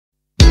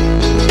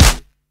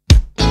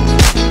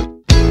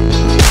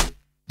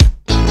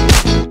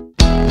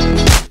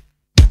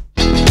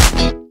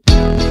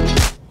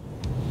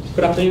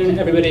Good afternoon,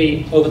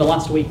 everybody. Over the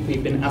last week,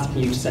 we've been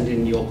asking you to send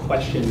in your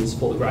questions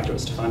for the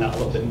graduates to find out a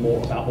little bit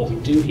more about what we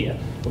do here.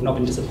 We've not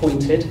been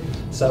disappointed,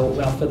 so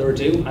without further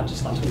ado, I'd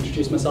just like to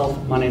introduce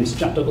myself. My name's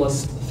Jack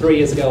Douglas. 3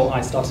 years ago, I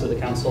started at the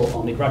council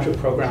on the graduate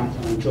programme,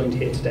 and I'm joined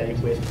here today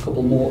with a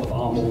couple more of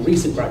our more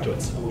recent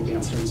graduates, and we'll be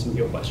answering some of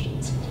your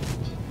questions.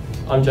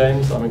 I'm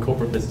James. I'm in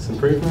Corporate Business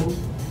Improvement.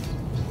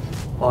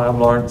 Hi,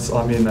 I'm Lawrence.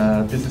 I'm in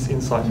Business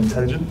Insight and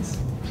Intelligence.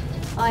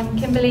 I'm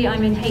Kimberly.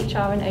 I'm in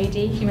HR and OD,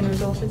 Human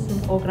Resources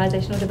and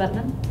Organisational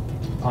Development.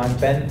 I'm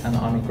Ben, and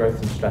I'm in Growth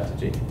and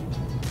Strategy.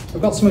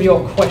 We've got some of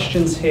your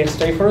questions here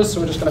today for us, so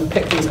we're just going to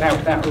pick these out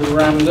at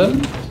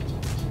random.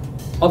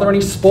 Are there any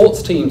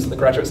sports teams that the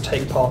graduates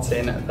take part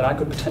in that I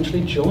could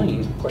potentially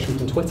join? Question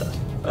from Twitter.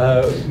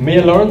 Me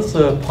and Lawrence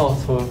are part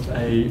of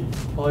a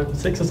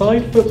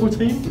 5-6-a-side football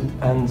team,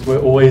 and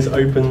we're always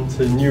open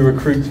to new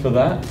recruits for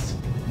that.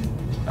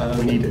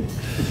 We need it.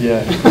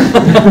 Yeah.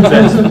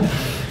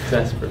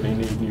 Desperately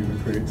need new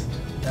recruits.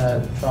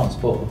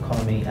 Transport,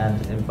 economy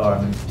and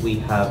environment. We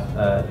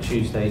have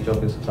Tuesday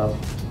Joggers Club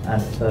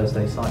and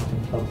Thursday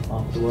Cycling Club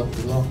after work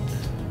as well.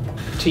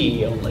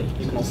 TE only,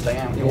 you can all stay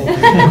out.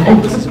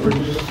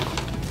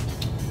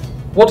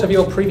 What have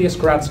your previous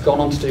grads gone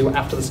on to do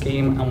after the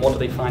scheme, and what do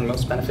they find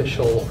most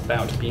beneficial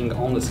about being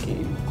on the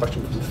scheme?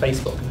 Question from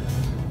Facebook.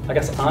 I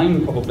guess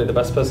I'm probably the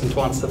best person to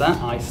answer that.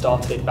 I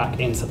started back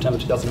in September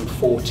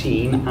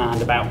 2014,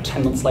 and about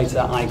 10 months later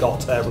I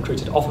got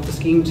recruited off of the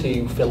scheme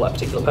to fill a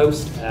particular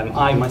post.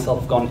 I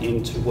myself have gone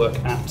in to work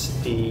at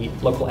the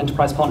local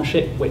enterprise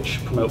partnership,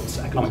 which promotes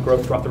economic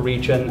growth throughout the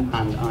region,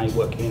 and I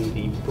work in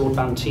the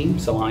broadband team,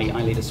 so I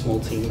lead a small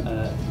team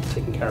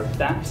taking care of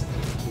that.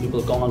 People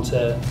have gone on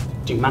to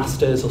do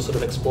masters or sort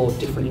of explore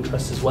different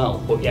interests as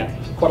well, but yeah,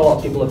 quite a lot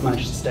of people have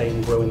managed to stay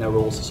and grow in their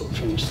roles to sort of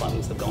change slightly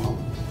as they've gone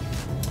on.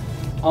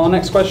 Our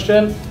next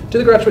question, do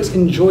the graduates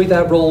enjoy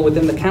their role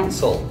within the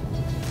council?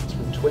 It's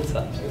from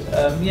Twitter.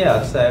 Yeah,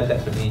 I'd say I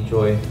definitely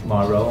enjoy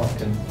my role. I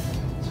can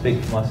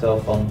speak for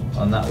myself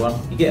on that one.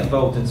 You get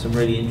involved in some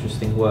really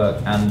interesting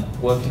work, and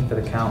working for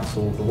the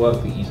council, the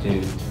work that you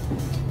do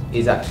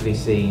is actually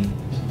seen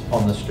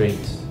on the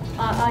streets.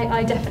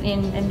 I definitely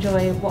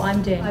enjoy what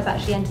I'm doing. I've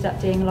actually ended up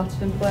doing a lot of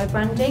employer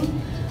branding,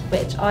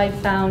 which I've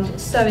found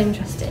so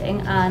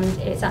interesting, and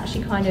it's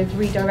actually kind of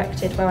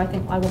redirected where I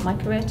think I want my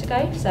career to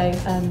go, so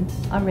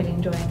I'm really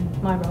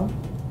enjoying my role.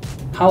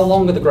 How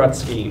long are the grad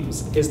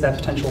schemes? Is there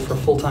potential for a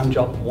full-time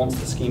job once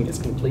the scheme is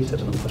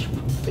completed? Another question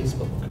from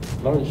Facebook.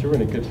 Lawrence, you're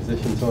in a good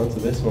position to answer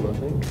this one, I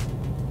think.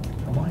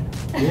 Am I?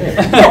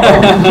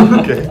 Yeah.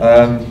 Okay.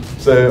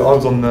 So I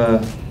was on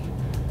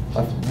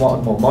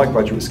my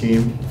graduate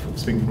scheme,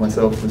 speaking for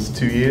myself, was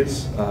 2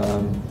 years.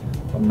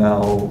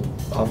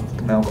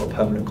 I've now got a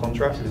permanent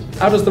contract.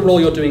 How does the role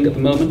you're doing at the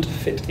moment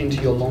fit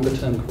into your longer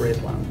term career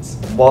plans?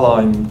 While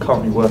I'm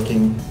currently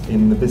working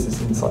in the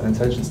Business Insight and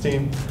Intelligence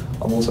team,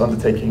 I'm also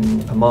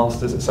undertaking a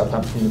Masters at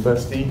Southampton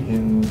University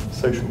in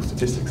Social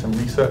Statistics and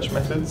Research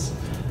Methods.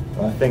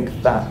 And I think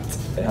that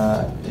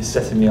is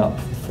setting me up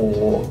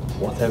for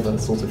whatever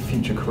sort of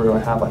future career I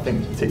have. I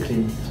think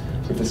particularly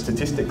with the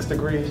statistics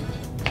degree.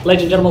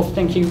 Ladies and gentlemen,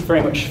 thank you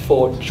very much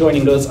for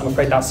joining us. I'm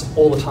afraid that's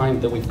all the time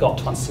that we've got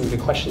to answer some of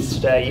your questions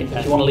today.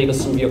 If you want to leave us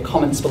some of your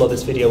comments below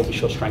this video, be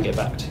sure to try and get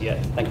back to you.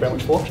 Thank you very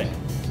much for watching.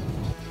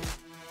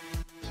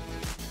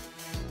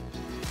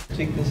 I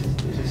think this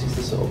is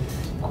the sort of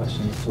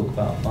question to talk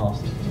about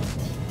masters.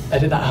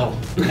 Edit that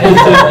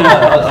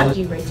out.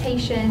 Do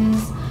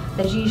rotations,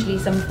 there's usually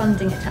some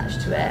funding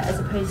attached to it, as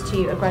opposed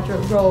to a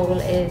graduate role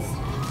is...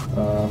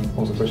 What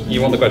was the question?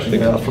 You want the question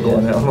again? again? I've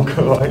forgotten it, I'm not going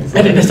to lie.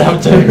 Edit this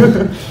out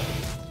too.